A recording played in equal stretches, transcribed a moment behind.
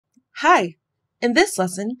Hi! In this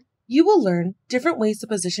lesson, you will learn different ways to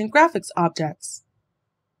position graphics objects.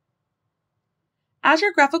 As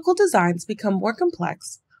your graphical designs become more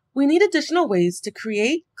complex, we need additional ways to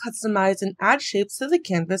create, customize, and add shapes to the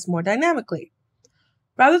canvas more dynamically.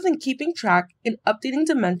 Rather than keeping track and updating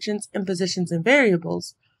dimensions and positions in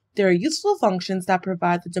variables, there are useful functions that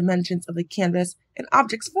provide the dimensions of the canvas and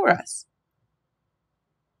objects for us.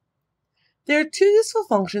 There are two useful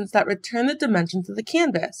functions that return the dimensions of the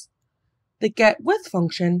canvas. The getWidth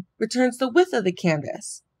function returns the width of the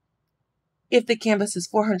canvas. If the canvas is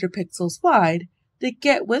 400 pixels wide, the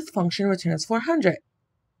getWidth function returns 400.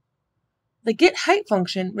 The getHeight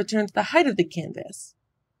function returns the height of the canvas.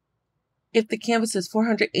 If the canvas is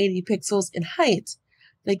 480 pixels in height,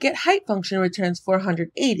 the getHeight function returns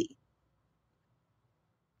 480.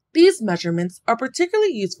 These measurements are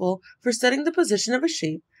particularly useful for setting the position of a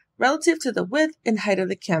shape relative to the width and height of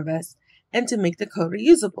the canvas and to make the code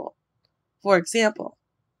reusable. For example,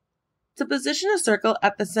 to position a circle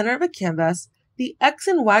at the center of a canvas, the x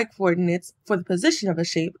and y coordinates for the position of a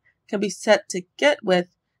shape can be set to getWidth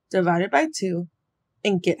divided by 2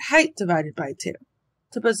 and getHeight divided by 2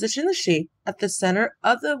 to position the shape at the center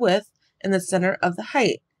of the width and the center of the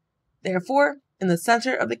height, therefore in the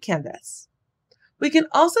center of the canvas. We can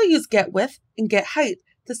also use getWidth and getHeight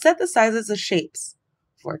to set the sizes of shapes.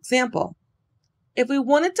 For example, if we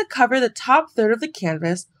wanted to cover the top third of the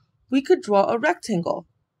canvas, we could draw a rectangle.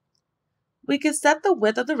 We could set the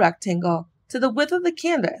width of the rectangle to the width of the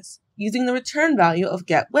canvas using the return value of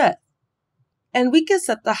getWidth. And we could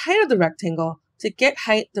set the height of the rectangle to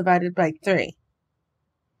getHeight divided by 3.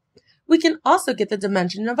 We can also get the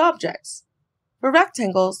dimension of objects. For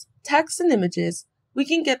rectangles, text, and images, we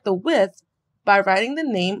can get the width by writing the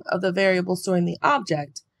name of the variable storing the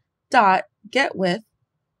object, dot getWidth,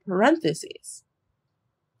 parentheses.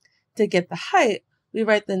 To get the height, we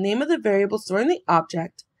write the name of the variable storing the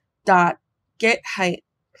object, dot getHeight,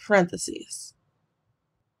 parentheses.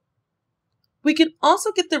 We can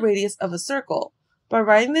also get the radius of a circle by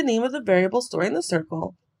writing the name of the variable storing the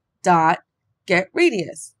circle, dot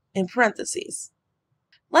getRadius, in parentheses.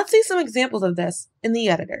 Let's see some examples of this in the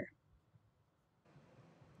editor.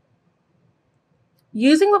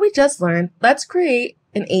 Using what we just learned, let's create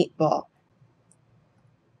an 8-ball.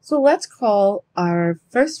 So let's call our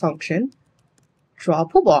first function draw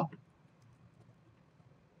pool ball.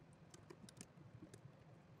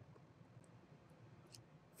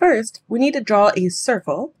 First, we need to draw a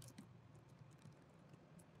circle.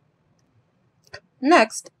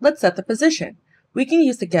 Next, let's set the position. We can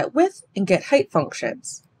use the getWidth and getHeight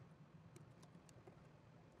functions.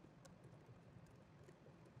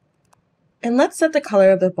 And let's set the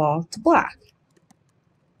color of the ball to black.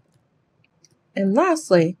 And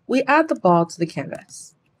lastly, we add the ball to the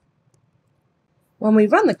canvas. When we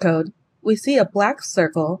run the code, we see a black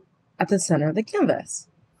circle at the center of the canvas.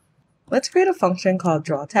 Let's create a function called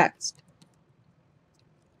drawText.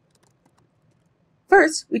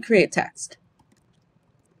 First, we create text.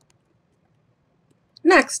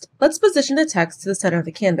 Next, let's position the text to the center of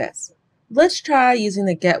the canvas. Let's try using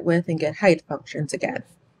the getWidth and getHeight functions again.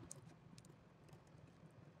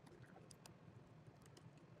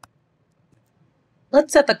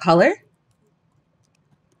 Let's set the color.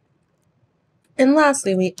 And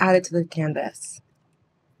lastly, we add it to the canvas.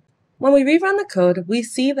 When we rerun the code, we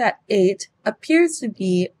see that 8 appears to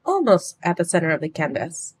be almost at the center of the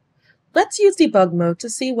canvas. Let's use debug mode to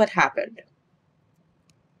see what happened.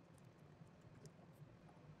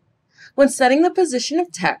 When setting the position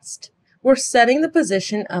of text, we're setting the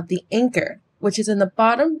position of the anchor, which is in the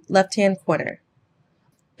bottom left-hand corner.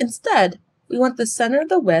 Instead, we want the center of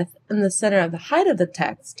the width and the center of the height of the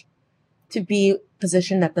text to be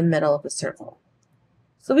positioned at the middle of the circle.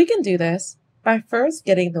 So we can do this by first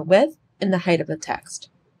getting the width and the height of the text.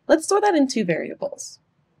 Let's store that in two variables.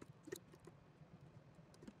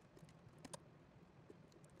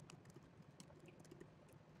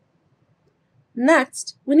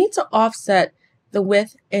 Next, we need to offset the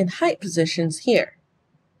width and height positions here.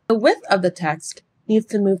 The width of the text needs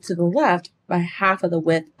to move to the left by half of the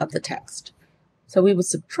width of the text. So we would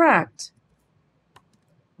subtract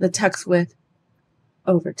the text width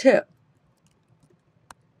over 2.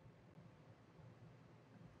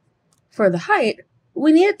 For the height,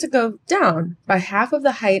 we need it to go down by half of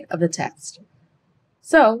the height of the text.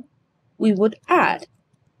 So we would add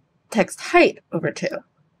text height over 2.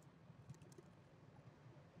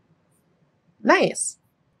 Nice!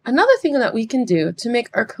 Another thing that we can do to make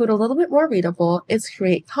our code a little bit more readable is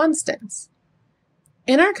create constants.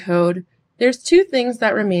 In our code, there's two things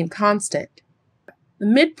that remain constant. The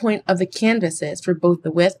midpoint of the canvases for both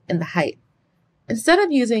the width and the height. instead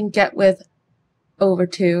of using get width over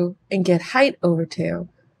 2 and get height over 2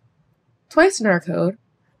 twice in our code,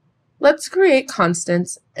 let's create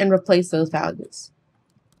constants and replace those values.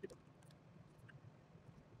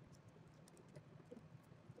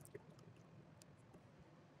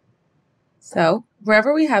 So,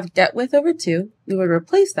 wherever we have get width over 2, we would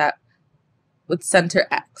replace that with center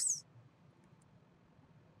x.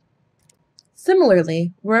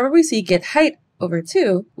 Similarly, wherever we see get height over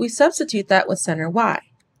 2, we substitute that with center y.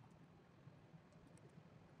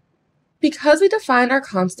 Because we defined our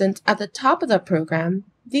constants at the top of the program,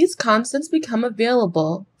 these constants become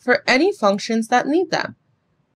available for any functions that need them.